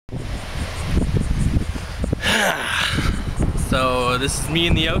So this is me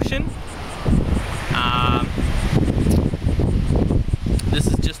in the ocean. This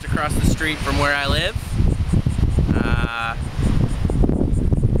is just across the street from where I live.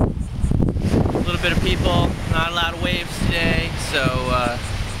 A little bit of people, not a lot of waves today, so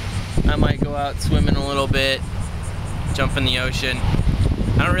I might go out swimming a little bit, jump in the ocean.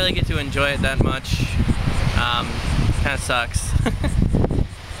 I don't really get to enjoy it that much. Kind of sucks.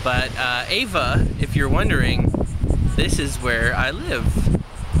 But Ava, if you're wondering, this is where I live.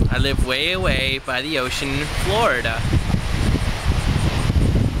 I live way away by the ocean in Florida.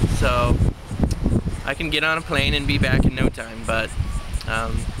 So I can get on a plane and be back in no time, but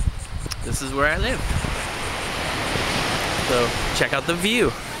this is where I live. So check out the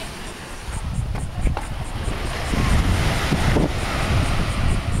view.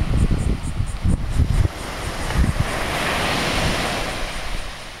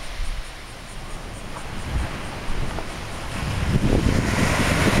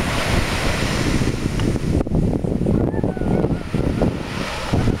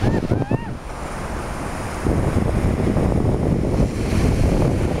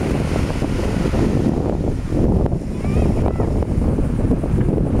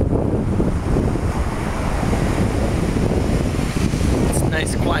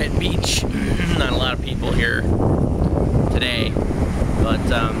 Nice quiet beach. Not a lot of people here today, but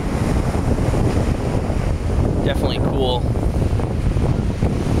definitely cool.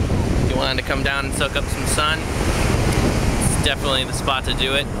 If you wanted to come down and soak up some sun, it's definitely the spot to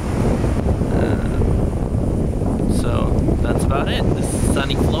do it. So that's about it. This is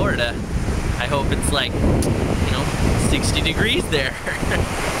sunny Florida. I hope it's like, 60 degrees there.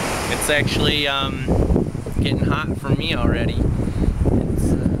 It's actually getting hot for me already.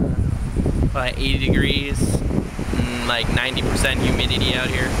 About 80 degrees and like 90% humidity out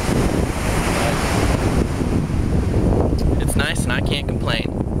here. But it's nice and I can't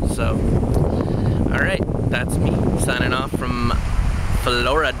complain. So, alright, that's me signing off from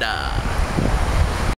Florida.